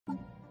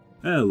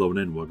Hello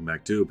and welcome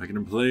back to Picking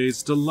and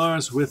Plays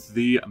Stellaris with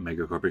the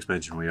MegaCorp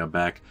expansion. We are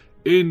back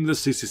in the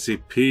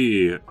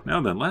CCCP.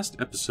 Now then, last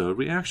episode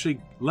we actually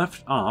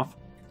left off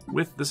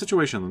with the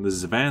situation in the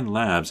Xvan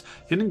Labs,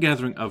 hidden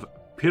gathering of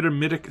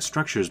pyramidic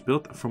structures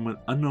built from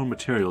unknown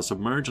materials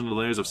submerged under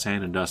layers of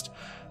sand and dust.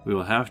 We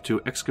will have to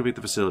excavate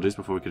the facilities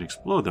before we can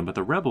explode them, but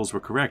the rebels were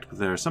correct with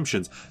their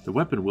assumptions. The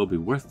weapon will be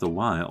worth the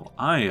while.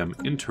 I am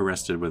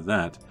interested with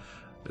that.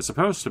 It's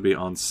supposed to be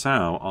on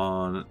Sao,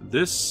 on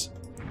this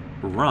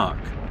rock.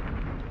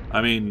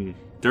 I mean,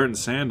 dirt and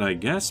sand, I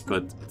guess,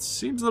 but it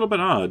seems a little bit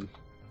odd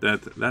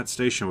that that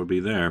station would be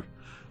there.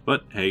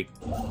 But hey,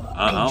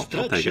 I'll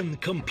take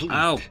it. Complete.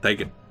 I'll take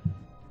it.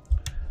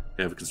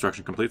 We have a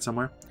construction complete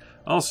somewhere.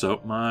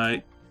 Also,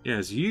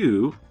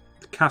 the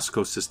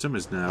Casco system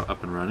is now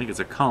up and running. It's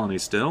a colony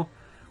still.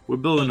 We're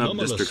building up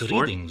District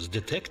 4.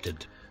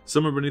 Detected.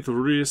 Somewhere beneath the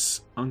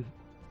radius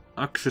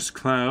unctuous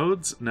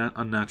clouds,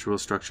 unnatural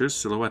structures,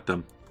 silhouette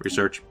them.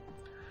 Research.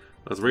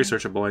 Let's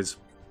research it, boys.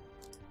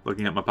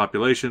 Looking at my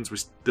populations, we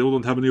still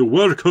don't have any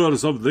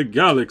workers of the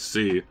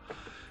galaxy,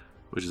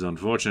 which is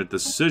unfortunate.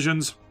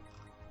 Decisions.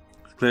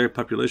 Declare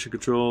population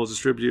controls,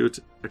 distribute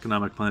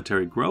economic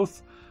planetary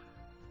growth,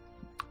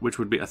 which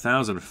would be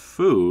 1,000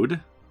 food,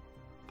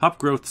 pop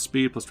growth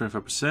speed plus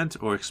 25%,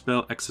 or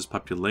expel excess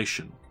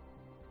population.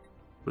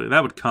 But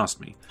that would cost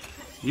me.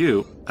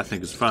 You, I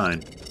think, is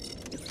fine.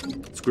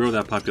 Let's grow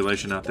that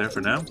population out there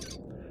for now.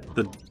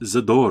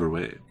 The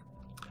doorway.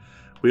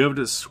 We have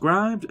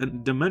described a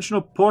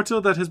dimensional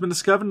portal that has been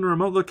discovered in a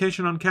remote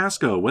location on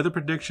Casco. Weather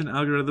prediction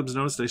algorithms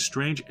noticed a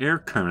strange air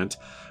current,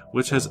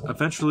 which has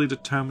eventually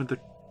determined the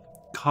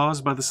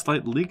caused by the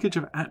slight leakage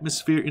of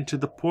atmosphere into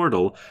the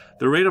portal.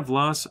 The rate of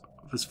loss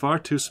is far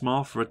too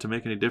small for it to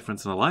make any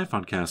difference in a life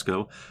on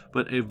Casco,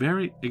 but a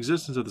very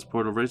existence of this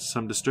portal raises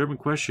some disturbing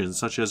questions,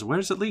 such as where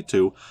does it lead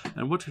to,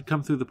 and what could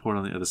come through the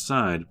portal on the other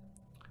side.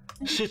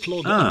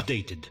 Sitload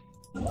updated.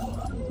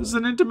 This is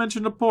an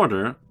interdimensional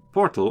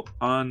portal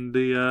on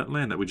the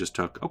land that we just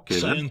took. Okay,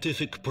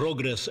 Scientific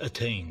progress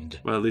attained.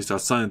 Well, at least our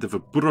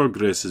scientific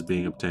progress is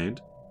being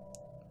obtained.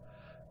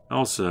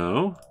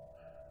 Also,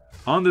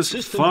 on this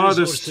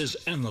furthest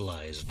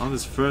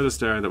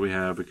area that we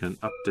have, we can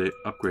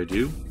upgrade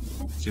you.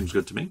 Seems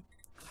good to me.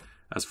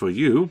 As for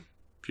you,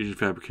 fusion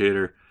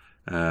fabricator,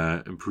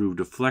 improved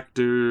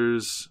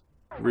deflectors,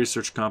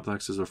 research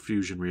complexes, or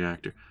fusion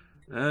reactor.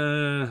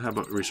 How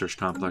about research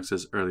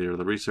complexes? Earlier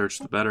the research,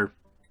 the better.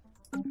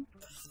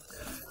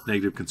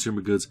 Negative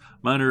consumer goods.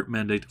 Minor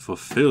mandate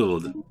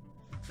fulfilled.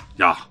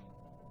 Yeah.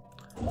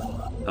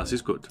 That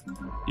is good.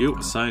 You,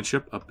 a science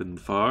ship up in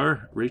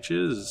far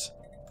reaches.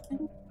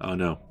 Oh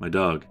no, my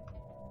dog.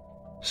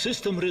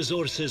 System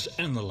resources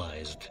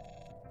analyzed.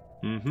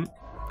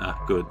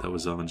 Ah, good. That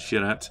was on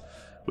Shirat.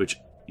 Which,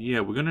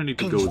 yeah, we're gonna need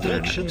to go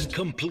there next. Construction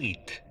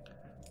complete.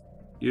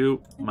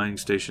 You, mining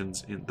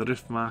stations in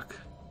Driftmark.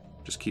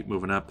 Just keep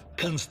moving up.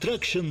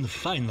 Construction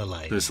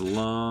finalized. This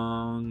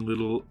long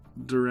little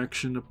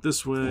direction up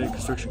this way.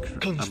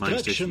 Mining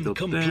station built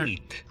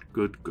complete.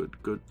 There.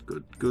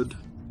 Good.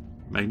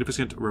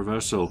 Magnificent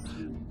reversal.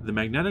 The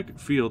magnetic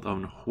field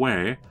on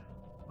Hue.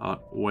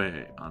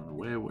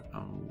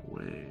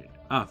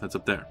 That's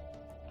up there.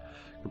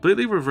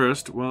 Completely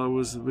reversed while it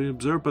was being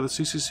observed by the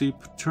CCC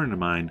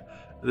Paternamine.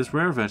 This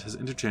rare event has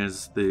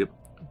interchanged the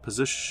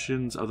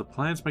positions of the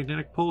planet's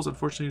magnetic poles.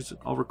 Unfortunately, it's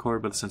all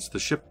recorded by the sense of the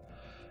ship,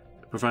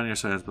 providing our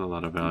science with a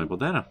lot of valuable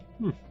data.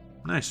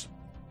 Nice.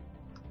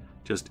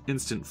 Just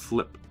instant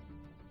flip.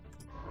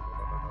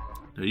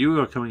 Now you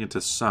are coming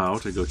into Sao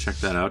to go check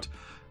that out.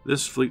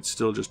 This fleet's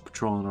still just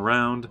patrolling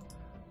around.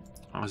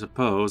 I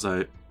suppose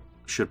I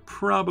should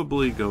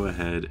probably go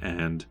ahead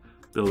and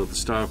build up the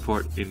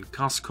starport in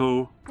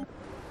Casco to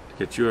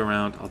get you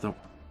around. Although,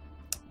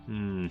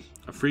 a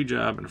free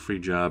job and a free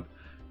job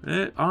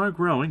are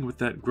growing with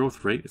that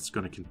growth rate. It's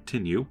going to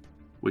continue,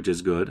 which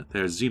is good.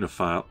 There's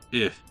Xenophile.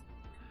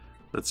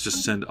 Let's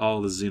just send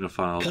all the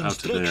Xenophiles out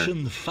to there.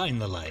 Construction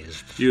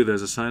finalized. You,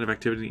 there's a sign of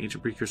activity in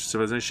ancient precursor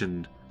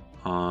civilization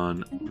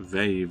on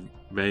Vayer.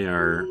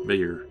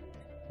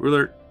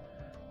 Ruler.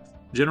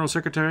 General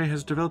Secretary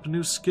has developed a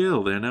new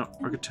skill. They are now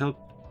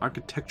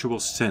architectural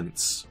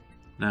sense.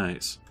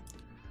 Nice.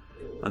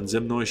 On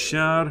Zemnoy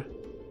Shar,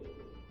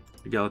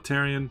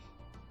 egalitarian.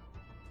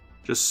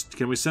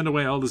 Can we send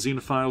away all the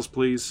Xenophiles,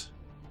 please?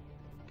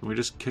 Can we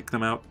just kick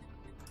them out?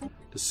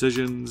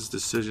 Decisions.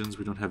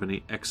 We don't have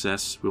any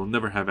excess. We will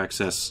never have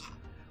excess.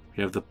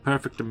 We have the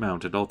perfect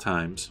amount at all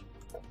times.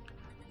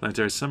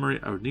 Planetary summary.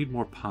 I would need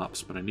more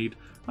pops, but I need...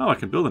 Oh, I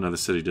can build another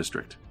city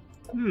district.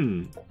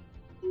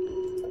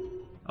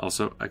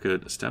 Also, I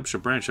could establish a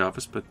branch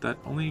office, but that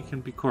only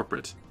can be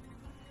corporate.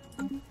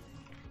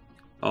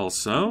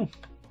 Also,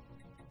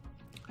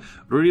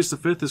 Radius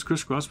V is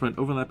crisscrossed by an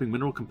overlapping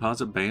mineral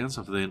composite bands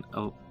of the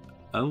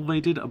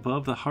elevated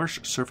above the harsh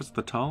surface of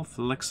the tall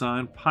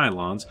Flexine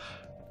pylons,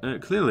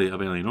 clearly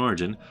of alien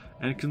origin,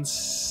 and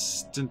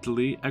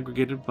constantly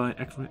aggregated by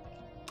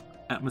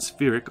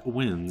atmospheric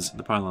winds.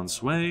 The pylons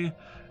sway,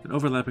 and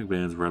overlapping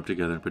bands rub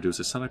together and produce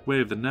a sonic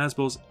wave. The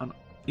Nazbols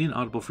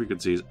inaudible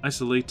frequencies.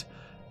 Isolate,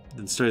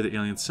 then study the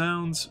alien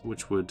sounds,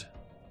 which would...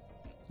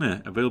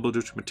 available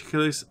due to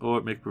meticulous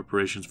or make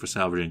preparations for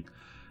salvaging.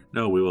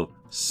 No, we will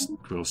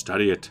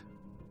study it.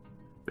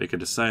 Make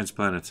it a science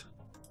planet.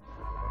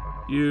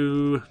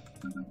 You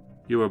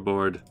are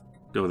bored.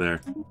 Go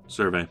there.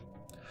 Survey.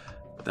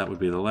 That would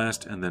be the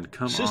last, and then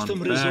come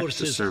System on back to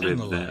resources survey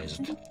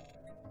analyzed. them.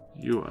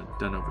 You are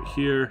done over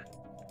here.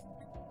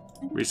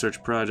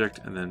 Research project,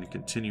 and then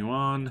continue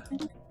on.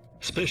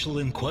 Special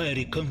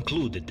inquiry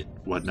concluded.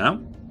 What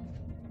now?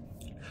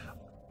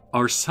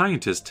 Our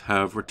scientists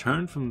have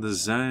returned from the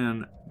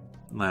Xvan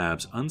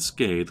Labs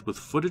unscathed with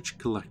footage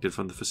collected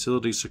from the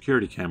facility's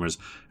security cameras.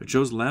 It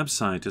shows lab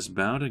scientists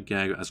bound and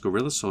gagged as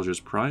guerrilla soldiers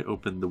pry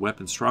open the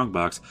weapon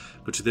strongbox,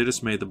 but to their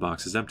dismay the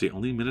box is empty.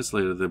 Only minutes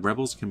later the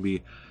rebels can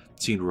be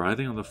seen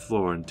writhing on the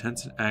floor in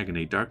tense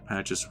agony, dark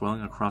patches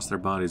swelling across their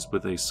bodies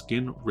with a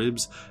skin,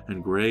 ribs,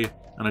 and gray,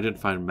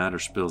 unidentified matter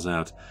spills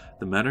out.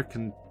 The matter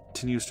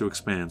continues to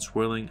expand,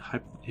 swirling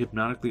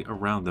hypnotically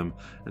around them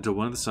until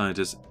one of the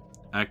scientists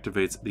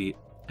activates the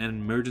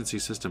emergency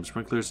system.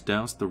 Sprinklers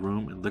douse the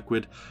room in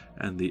liquid,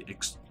 and the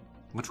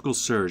electrical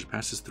surge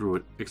passes through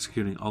it,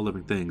 executing all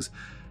living things.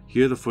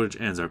 Here the footage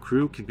ends. Our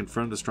crew can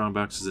confirm the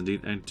strongbox is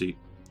indeed empty.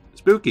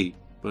 Spooky,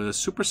 but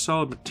super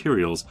solid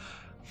materials.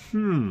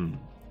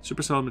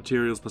 Super solid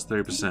materials plus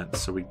 30%.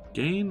 So we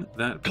gain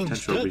that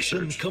potential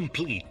Construction research.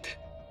 complete.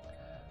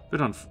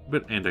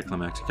 Bit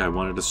anticlimactic. I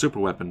wanted a super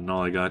weapon, and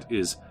all I got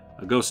is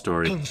a ghost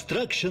story.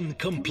 Construction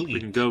complete. We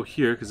can go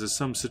here because there's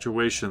some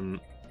situation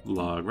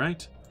log,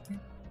 right?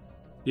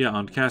 Yeah,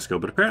 on Casco,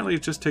 but apparently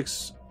it just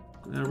takes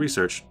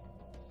research.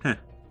 What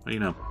do you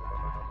know?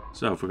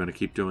 So if we're going to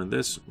keep doing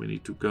this, we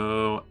need to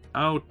go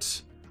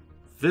out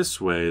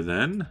this way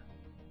then.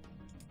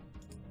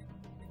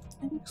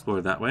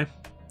 Explore that way.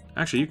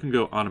 Actually, you can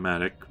go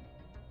automatic.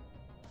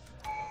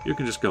 You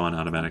can just go on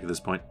automatic at this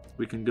point.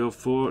 We can go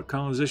for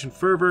colonization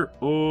fervor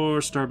or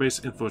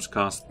starbase influence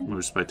cost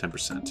moves by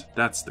 10%.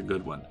 That's the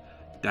good one.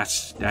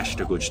 That's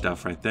the good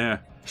stuff right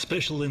there.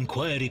 Special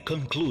inquiry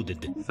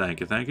concluded.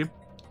 Thank you, thank you.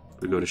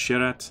 We go to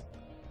Sherat.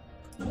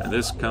 And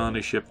this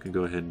colony ship can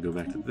go ahead and go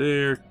back to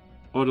there.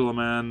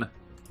 Odalaman.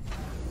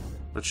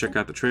 Let's check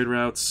out the trade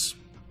routes.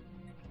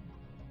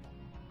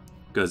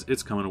 Because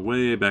it's coming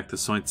way back to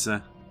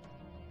Sointse.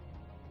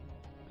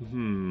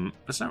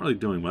 That's not really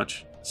doing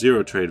much.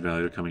 0 trade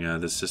value coming out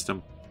of this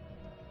system.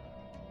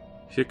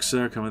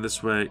 Hixar coming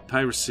this way.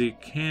 Piracy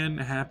can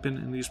happen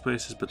in these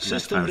places, but the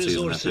next System piracy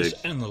isn't that resources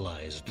big.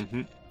 analyzed.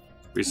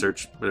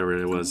 Research, whatever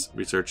it was.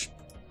 Research.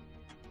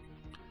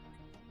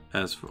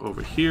 As for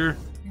over here,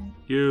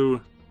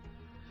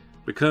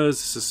 because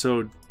this is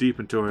so deep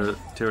into our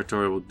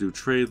territory, we'll do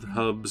trade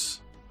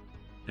hubs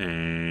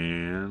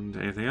and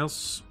anything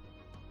else.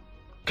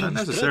 Not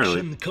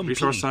necessarily.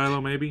 Resource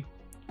silo, maybe?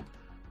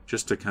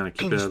 Just to kind of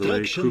keep it out of the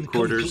way. Crew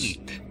quarters.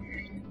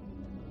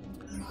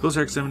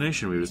 Closer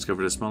examination, we've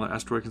discovered a smaller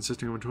asteroid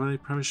consisting of entirely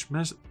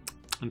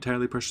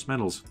precious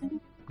metals.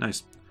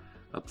 Nice.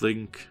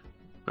 Uplink,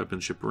 weapon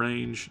ship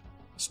range,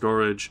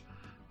 storage,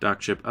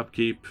 dock ship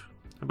upkeep.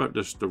 How about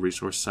just the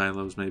resource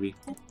silos, maybe?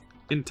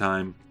 In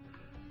time.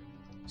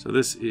 So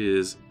this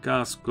is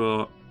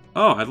Gasco.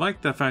 Oh, I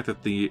like the fact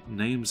that the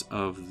names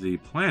of the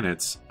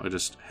planets are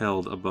just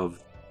held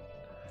above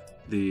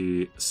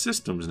the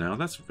systems now.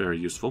 That's very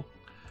useful.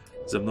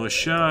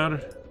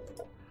 Zemnoshar,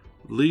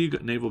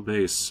 League Naval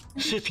Base.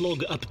 Sit log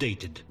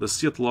updated. The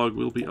sit log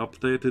will be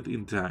updated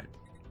in time.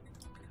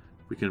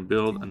 We can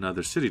build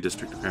another city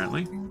district,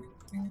 apparently.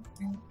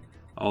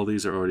 All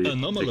these are already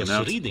Anomalous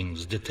taken out.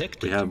 readings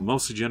detected. We have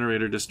mostly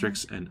generator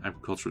districts and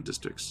agricultural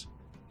districts.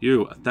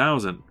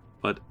 1,000,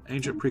 but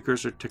ancient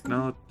precursor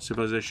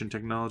civilization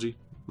technology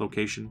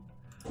location.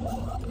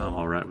 I'm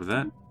alright with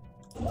that.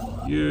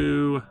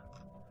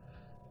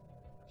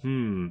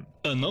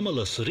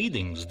 Anomalous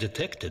readings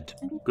detected.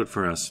 Good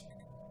for us.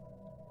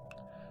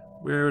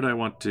 Where would I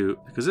want to...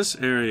 Because this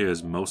area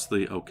is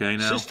mostly okay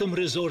now. System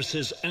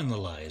resources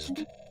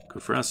analyzed.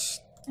 Good for us.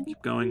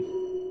 Keep going.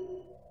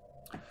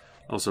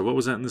 Also, what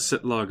was that in the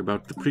sit log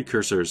about the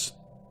precursors?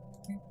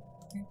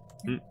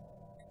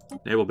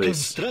 Naval base.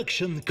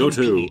 Construction Go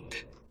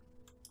complete.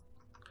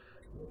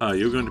 to.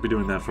 You're going to be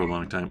doing that for a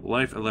long time.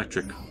 Life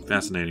electric.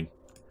 Fascinating.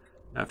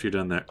 After you're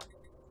done that.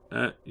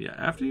 Yeah,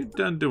 after you're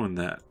done doing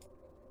that.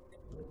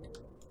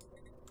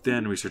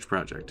 Then research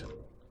project.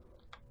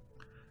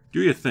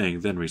 Do your thing,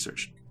 then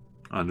research.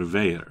 On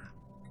Vader.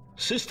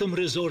 System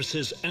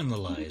resources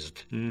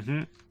analyzed.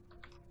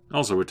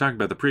 Also, we're talking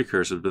about the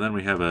precursors, but then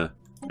we have a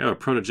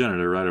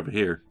protogenitor right over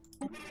here.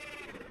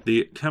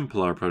 The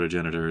Kemplar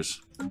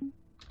protogenitors.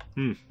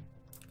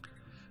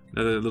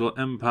 Another little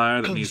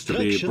empire that needs to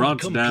be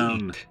brought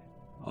down.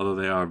 Although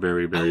they are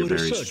very, very,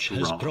 very strong.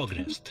 Has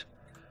progressed.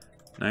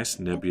 Nice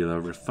nebula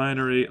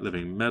refinery.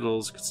 Living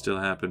metals could still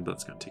happen, but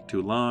it's going to take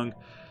too long.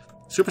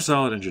 Super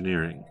solid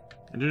engineering.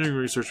 Engineering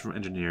research from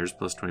engineers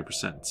plus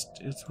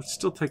 20%. It would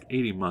still take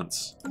 80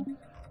 months. What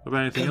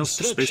about anything else?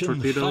 Space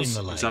torpedoes?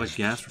 Finalized. Exotic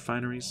gas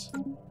refineries?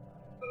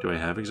 Do I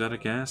have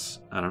exotic gas?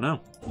 I don't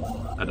know.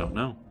 I don't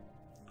know.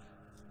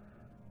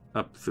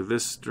 Up through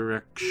this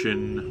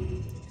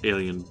direction.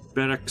 Alien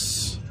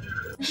barracks.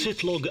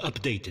 Sit log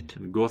updated.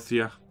 And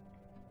Gothia.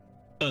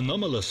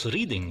 Anomalous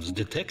readings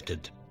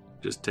detected.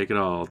 Just take it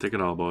all,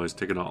 boys,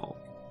 take it all.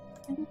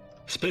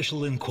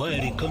 Special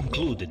inquiry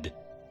concluded.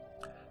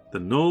 The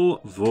Null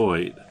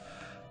Void.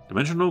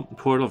 Dimensional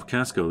portal of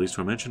Casco leads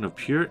to a mention of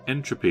pure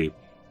entropy.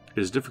 It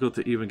is difficult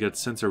to even get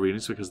sensor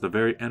readings because the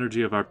very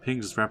energy of our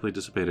pings is rapidly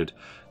dissipated.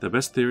 The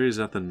best theory is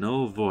that the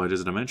Null Void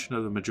is a dimension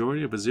of the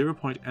majority of a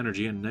 0-point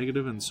energy and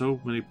negative and so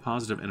many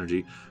positive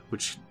energy,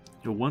 which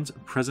once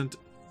present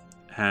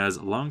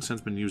has long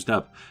since been used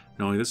up.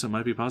 Knowing this, it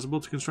might be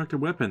possible to construct a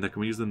weapon that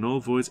can use the Null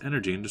Void's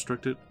energy and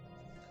destruct it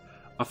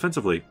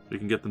offensively. We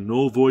can get the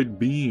Null Void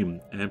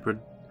Beam, and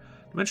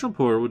Dimensional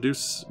Portal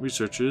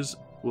researchers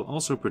will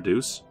also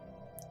produce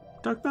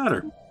dark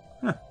matter.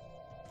 Huh.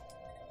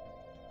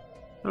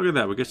 Look at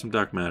that, we get some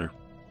dark matter.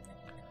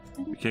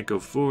 We can't go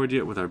forward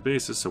yet with our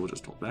bases, so we'll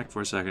just hold back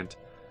for a second.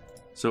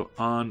 So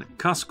on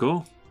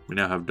Casco, we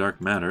now have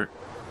dark matter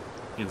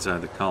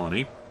inside the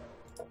colony.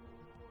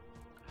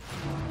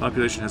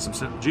 Population has some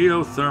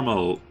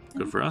geothermal.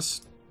 Good for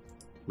us.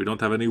 We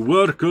don't have any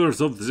workers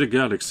of the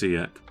galaxy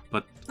yet,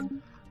 but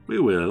we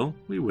will.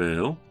 We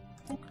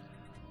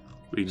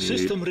need...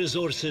 System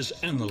resources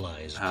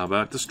analyzed. How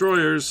about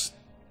destroyers?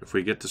 If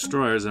we get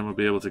destroyers, then we'll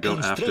be able to go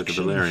after the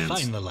Valerians.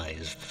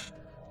 Finalized.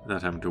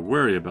 Without having to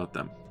worry about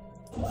them.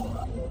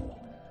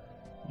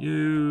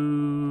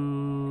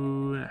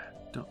 You...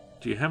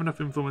 Do you have enough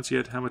influence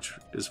yet? How much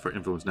is for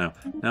influence now?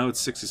 Now it's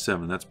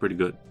 67. That's pretty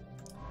good.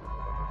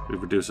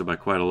 We've reduced it by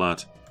quite a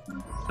lot.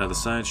 Now the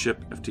science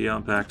ship, FTL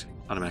impact,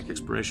 automatic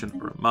exploration,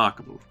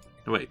 remarkable.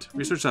 No, wait.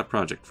 Research that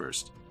project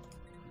first.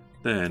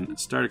 Then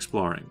start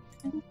exploring.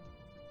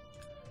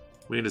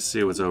 We need to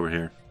see what's over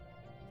here.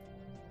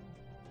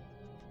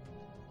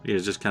 We need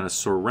to just kind of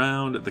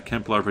surround the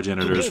Kemplar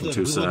progenitors from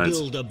two sides.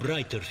 Build a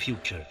brighter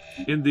future.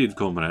 Indeed,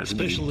 comrades.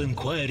 Special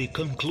inquiry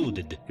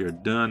concluded. You're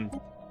done.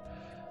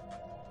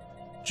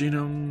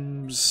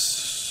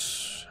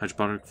 Genomes,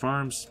 hydroponic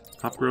farms,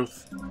 crop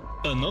growth.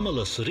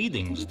 Anomalous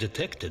readings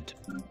detected.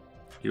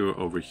 You're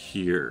over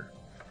here.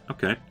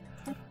 Okay.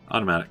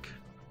 Automatic.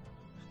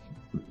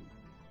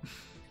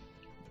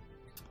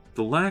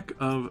 The lack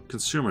of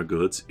consumer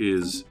goods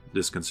is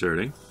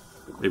disconcerting.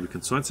 Maybe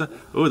Consuenza.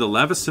 Oh, the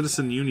Lava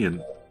Citizen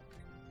Union.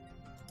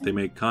 They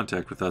made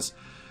contact with us.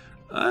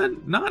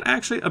 Not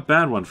actually a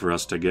bad one for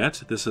us to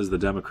get. This is the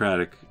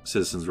Democratic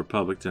Citizens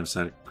Republic,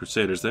 Democratic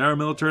Crusaders. They are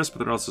militarists,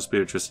 but they're also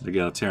spiritualists and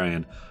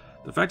egalitarian.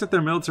 The fact that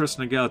they're militarist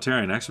and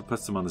egalitarian actually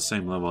puts them on the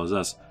same level as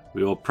us.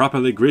 We will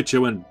properly greet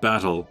you in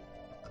battle.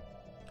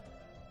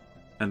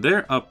 And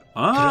they're up...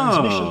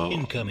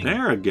 Oh!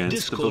 They're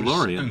against the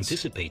Valorians.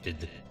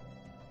 Anticipated.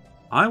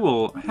 I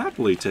will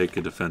happily take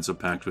a defensive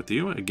pact with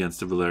you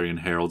against the Valerian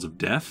Heralds of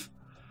Death.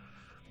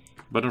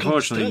 But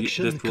unfortunately,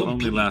 this will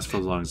only last for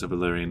as long as the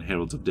Valerian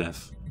Heralds of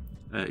Death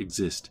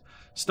exist.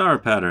 Star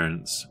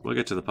patterns. We'll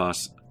get to the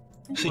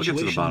We'll get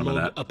to the bottom of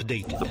that.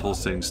 Updated. The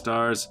pulsating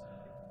stars.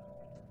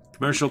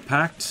 Commercial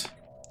pact.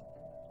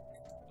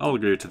 I'll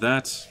agree to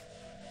that.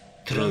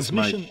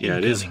 Transmission yeah,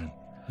 it is.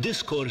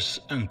 Discourse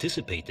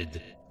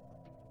anticipated.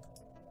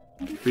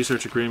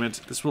 Research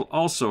agreement. This will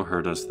also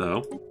hurt us,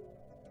 though.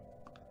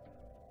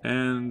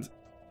 And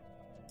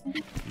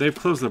they've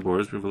closed their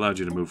borders. We've allowed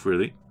you to move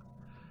freely.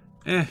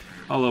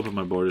 I'll open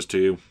my borders to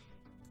you.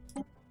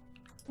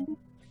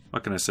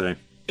 What can I say?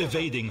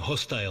 Evading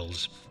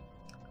hostiles.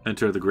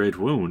 Enter the Great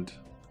Wound.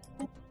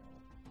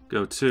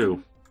 Go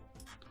to.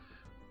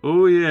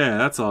 Oh yeah,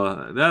 that's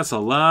a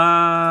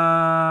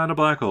lot of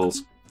black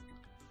holes.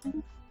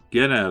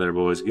 Get out of there,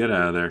 boys. Get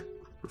out of there.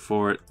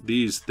 Before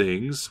these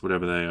things,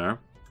 whatever they are,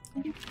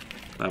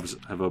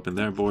 have opened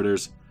their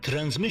borders.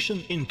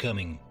 Transmission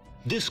incoming.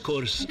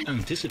 Discourse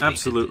anticipated.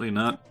 Absolutely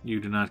not. You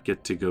do not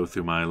get to go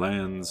through my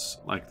lands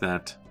like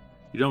that.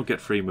 You don't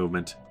get free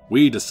movement.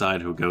 We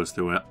decide who goes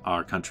through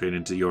our country and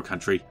into your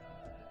country.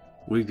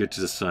 We get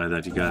to decide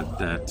that. You got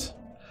that.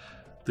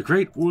 The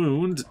Great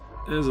Wound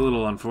is a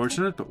little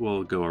unfortunate, but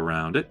we'll go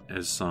around it.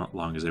 As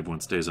long as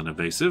everyone stays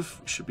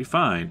unevasive, we should be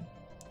fine.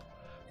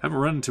 Haven't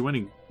run into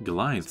any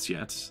Goliaths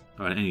yet.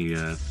 Or any,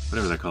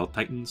 whatever they're called.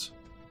 Titans?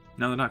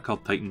 No, they're not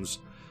called Titans.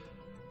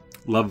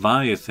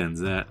 Leviathans.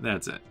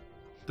 That's it.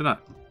 They're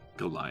not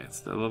Goliaths,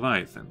 they're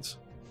Leviathans.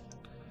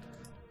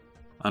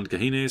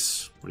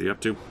 Ankahines, what are you up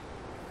to?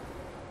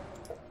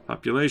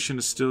 Population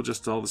is still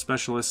just all the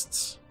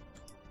specialists.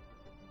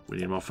 We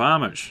need more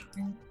farmers.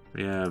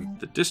 We have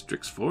the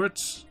districts for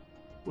it.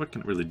 What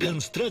can it really do?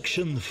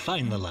 Construction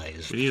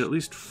finalized. We need at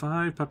least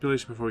 5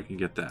 population before we can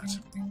get that.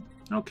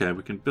 Okay,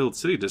 we can build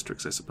city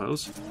districts, I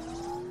suppose.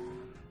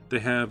 They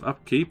have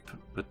upkeep,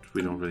 but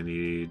we don't really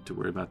need to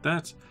worry about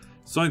that.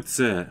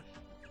 Sointse.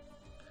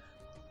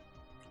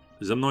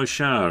 Zemnoy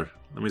Shar.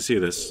 Let me see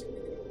this.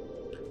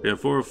 We have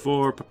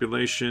 404.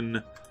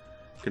 Population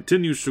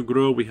continues to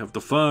grow. We have the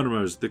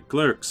farmers, the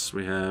clerks.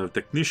 We have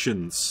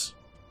technicians,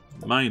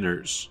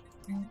 miners,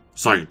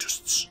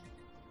 scientists.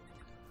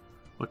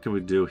 What can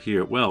we do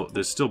here? Well,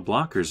 there's still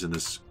blockers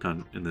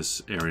in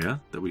this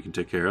area that we can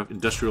take care of.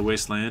 Industrial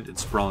wasteland and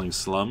sprawling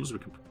slums. We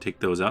can take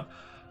those out.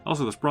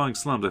 Also, the sprawling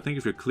slums, I think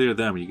if you clear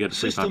them, you get a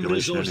free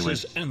population anyway.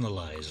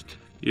 Analyzed.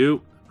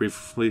 You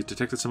briefly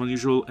detected some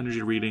unusual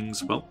energy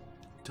readings. Well,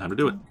 time to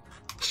do it.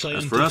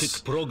 As for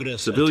us,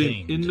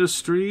 civilian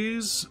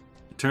industries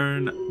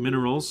turn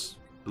minerals,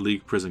 the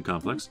League prison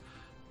complex,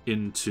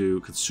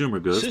 into consumer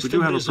goods. We do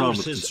have a problem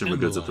with consumer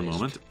goods at the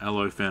moment.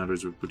 Alloy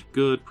founders are pretty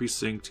good.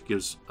 Precinct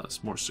gives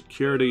us more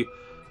security.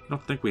 I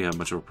don't think we have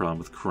much of a problem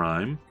with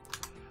crime.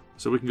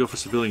 So we can go for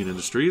civilian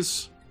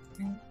industries.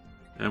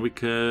 And we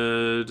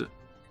could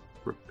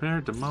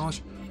repair,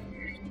 demolish.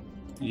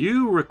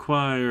 You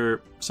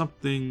require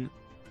something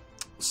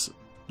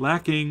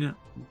lacking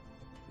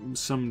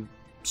some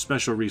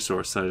special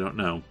resource that I don't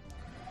know.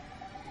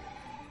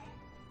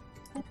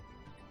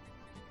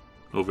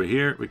 Over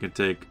here, we can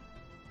take...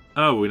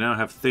 Oh, we now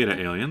have Theta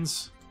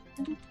aliens.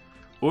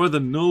 Or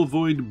the Null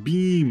Void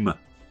Beam.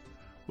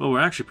 Well, we're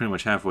actually pretty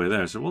much halfway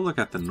there, so we'll look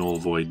at the Null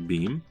Void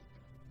Beam.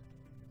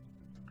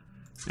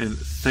 And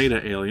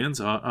Theta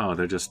aliens, oh,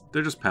 they're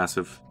just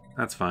passive.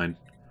 That's fine.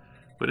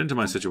 But into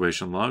my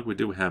situation log, we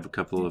do have a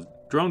couple of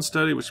drone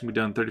study, which can be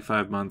done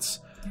 35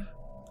 months.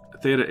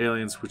 Theta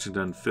aliens, which are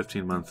done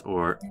 15 months,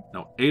 or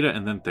no, Eta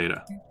and then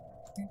Theta.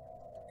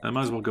 I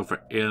might as well go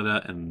for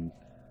Eta and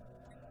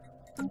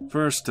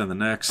first, and the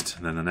next,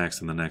 and then the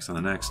next, and the next, and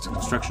the next.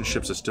 Construction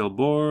ships are still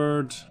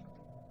bored.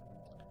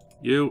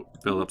 You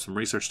build up some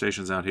research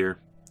stations out here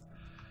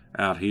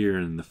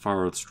in the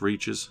farthest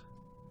reaches.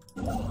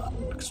 A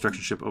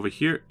construction ship over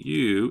here.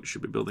 You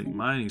should be building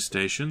mining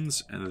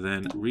stations and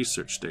then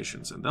research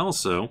stations, and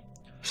also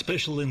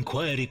special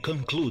inquiry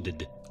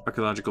concluded.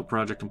 Archaeological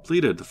project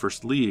completed. The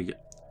first League.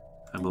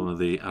 Emblem of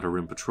the Outer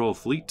Rim Patrol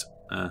Fleet.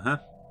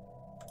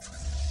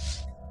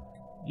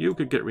 You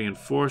could get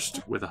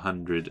reinforced with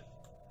 100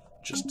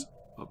 just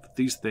of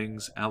these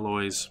things.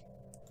 Alloys.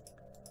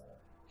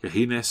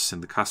 Gahines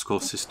and the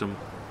Kaskol system.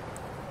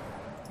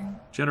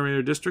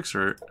 Generator districts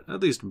are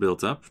at least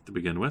built up to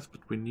begin with,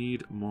 but we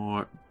need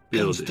more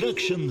building.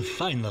 Construction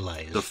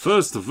finalized. The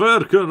first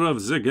worker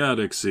of the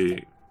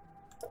galaxy.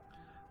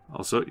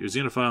 Also, you're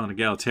Xenophile and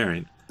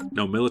egalitarian.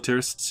 No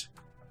militarists.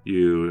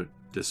 You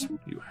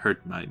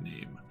hurt my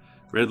name.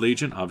 Red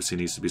Legion obviously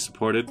needs to be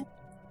supported.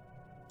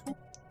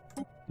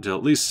 Until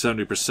at least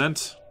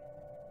 70%.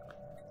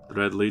 The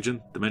Red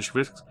Legion, the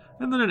Mensheviks,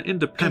 and then an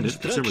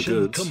independent consumer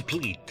goods.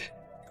 Complete.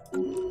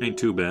 Ain't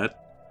too bad.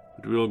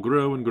 But we will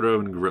grow and grow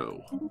and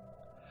grow.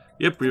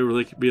 Yep, we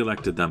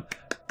re-elected them.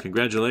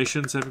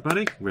 Congratulations,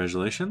 everybody.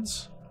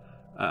 Congratulations.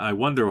 I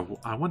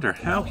wonder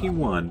how he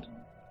won.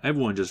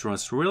 Everyone just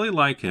must really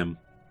like him.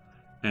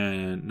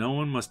 And no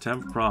one must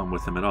have a problem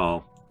with him at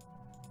all.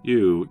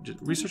 You, just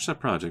research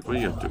that project. What are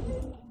you up to?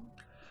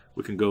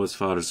 We can go as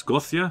far as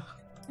Gothia.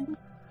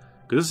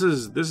 Because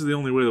this is the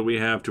only way that we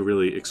have to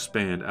really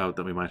expand out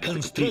that we might have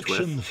to compete with.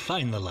 Construction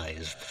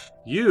finalized.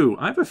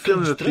 I have a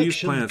feeling that these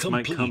planets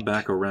might come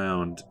back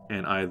around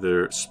and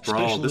either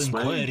sprawl this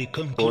way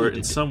or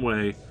in some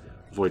way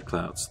void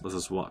clouds. Let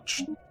us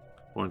watch.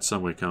 Or in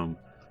some way come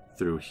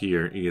through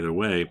here. Either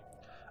way,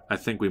 I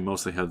think we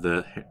mostly have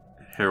the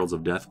Heralds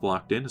of Death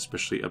blocked in,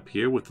 especially up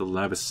here with the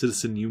Lava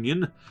Citizen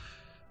Union.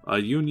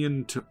 One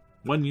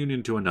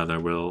union to another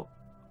will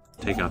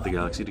take out the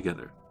galaxy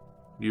together.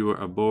 You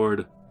are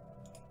aboard.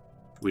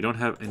 We don't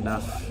have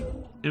enough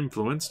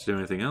influence to do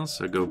anything else,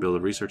 so go build a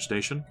research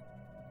station.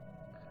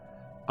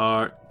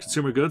 Our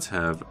consumer goods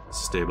have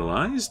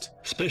stabilized.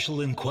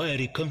 Special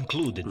inquiry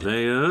concluded.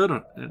 They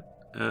are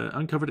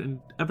uncovered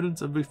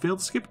evidence of a failed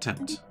escape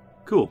attempt.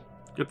 Cool.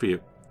 Good for you.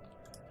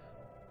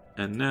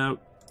 And now...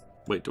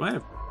 Wait, do I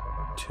have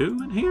 2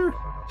 in here?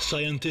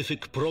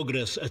 Scientific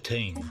progress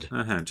attained.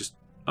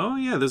 Oh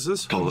yeah, there's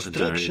this whole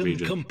entire region.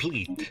 Construction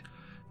complete.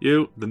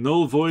 The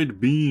Null Void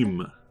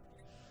Beam.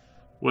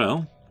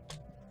 Well,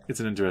 it's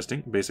an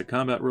interesting. Basic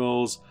combat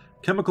roles.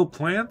 Chemical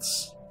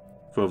plants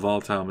for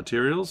volatile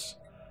materials.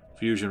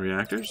 Fusion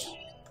reactors.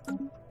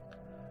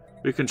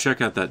 We can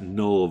check out that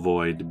Null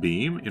Void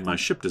Beam in my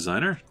ship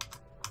designer.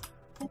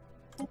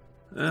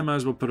 I might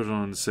as well put it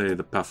on, say,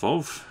 the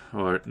Pafov.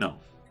 Or, no.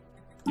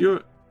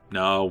 You're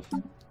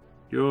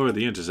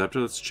the Interceptor.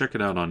 Let's check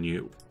it out on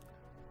you.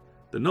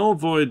 The Null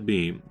Void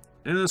Beam.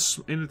 In its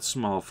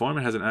small form,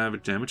 it has an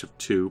average damage of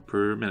 2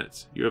 per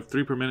minute. You have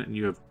 3 per minute, and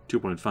you have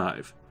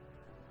 2.5.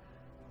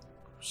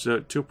 So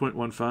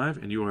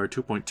 2.15, and you are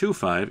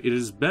 2.25. It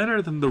is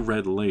better than the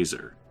red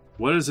laser.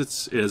 What is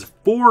it? It is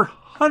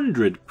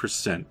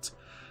 400%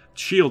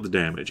 shield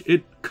damage.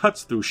 It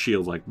cuts through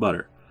shield like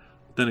butter.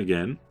 Then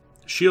again,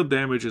 shield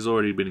damage is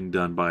already being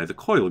done by the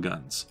coil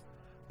guns.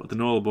 But the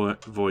Null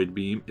Void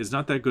Beam is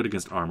not that good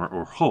against armor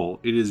or hull.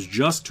 It is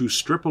just to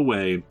strip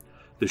away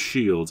the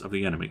shields of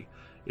the enemy.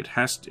 It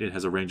has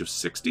a range of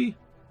 60.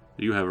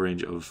 You have a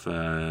range of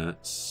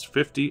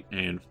 50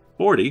 and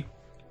 40.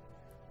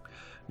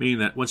 Meaning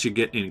that once you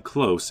get in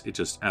close, it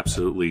just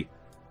absolutely...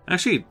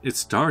 Actually, it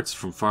starts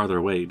from farther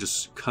away. It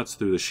just cuts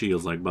through the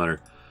shields like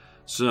butter.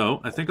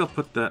 So, I think I'll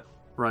put that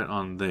right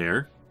on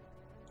there.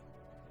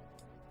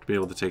 to be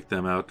able to take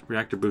them out.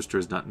 Reactor booster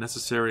is not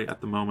necessary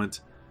at the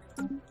moment.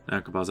 Now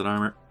composite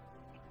armor.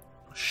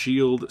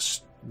 Shield,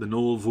 the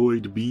null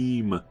void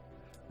beam.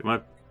 We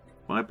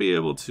might be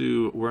able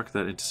to work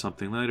that into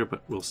something later,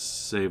 but we'll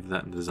save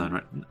that in the design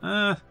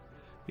right.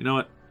 You know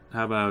what?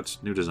 How about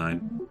new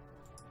design?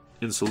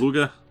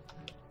 Insaluga.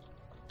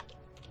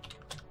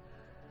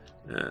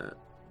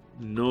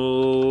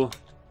 Null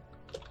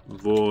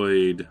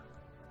void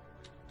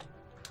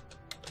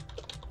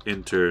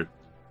intercept.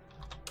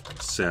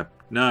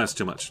 No, it's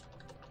too much.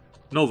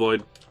 Null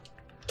void.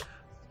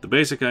 The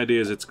basic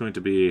idea is it's going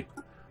to be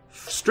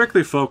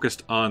strictly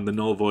focused on the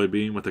null void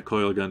beam with a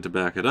coil gun to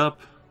back it up.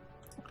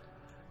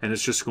 And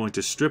it's just going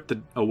to strip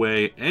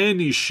away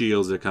any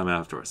shields that come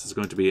after us. It's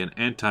going to be an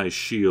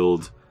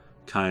anti-shield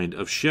kind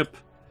of ship.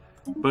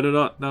 But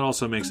that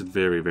also makes it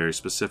very, very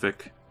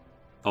specific.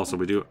 Also,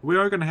 we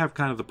are going to have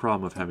kind of the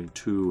problem of having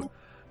too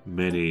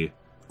many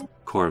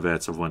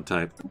corvettes of one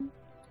type.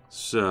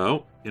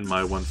 So, in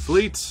my one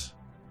fleet,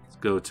 let's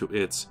go to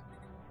its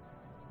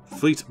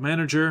fleet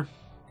manager.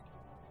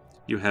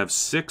 You have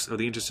 6 of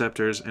the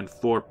interceptors and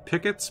 4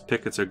 pickets.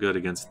 Pickets are good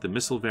against the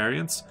missile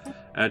variants.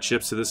 Add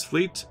ships to this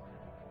fleet.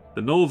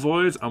 The null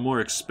voids are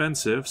more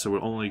expensive, so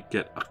we'll only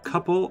get a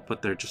couple,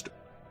 but they're just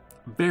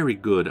very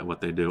good at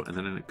what they do. And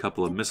then a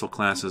couple of missile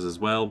classes as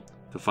well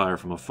to fire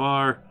from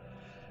afar.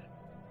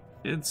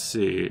 Let's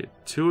see,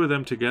 2 of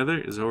them together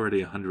is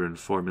already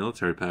 104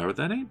 military power.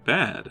 That ain't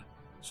bad.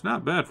 It's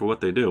not bad for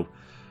what they do.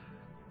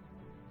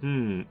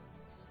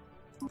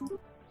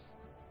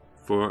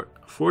 For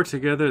 4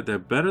 together, they're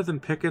better than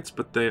pickets,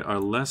 but they are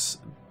less...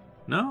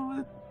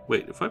 No,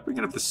 wait, if I bring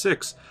it up to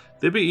 6,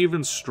 they'd be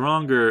even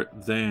stronger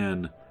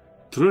than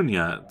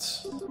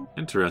Trunyats.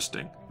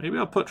 Interesting. Maybe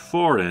I'll put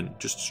 4 in.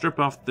 Just strip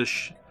off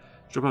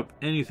strip up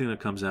anything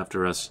that comes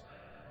after us.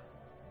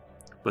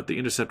 But the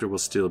interceptor will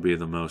still be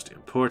the most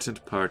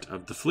important part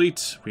of the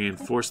fleet.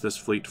 Reinforce this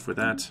fleet for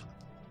that.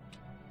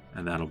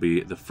 And that'll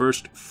be the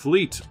first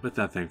fleet. With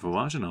that, thank you for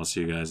watching. I'll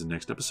see you guys in the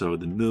next episode.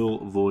 The null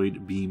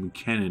void beam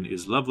cannon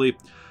is lovely.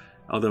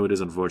 Although it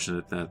is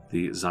unfortunate that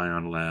the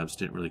Xvan Labs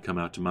didn't really come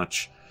out to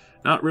much.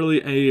 Not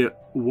really a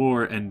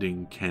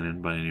war-ending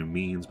cannon by any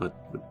means. But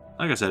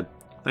like I said,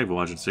 thank you for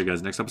watching. See you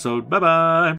guys next episode. Bye-bye!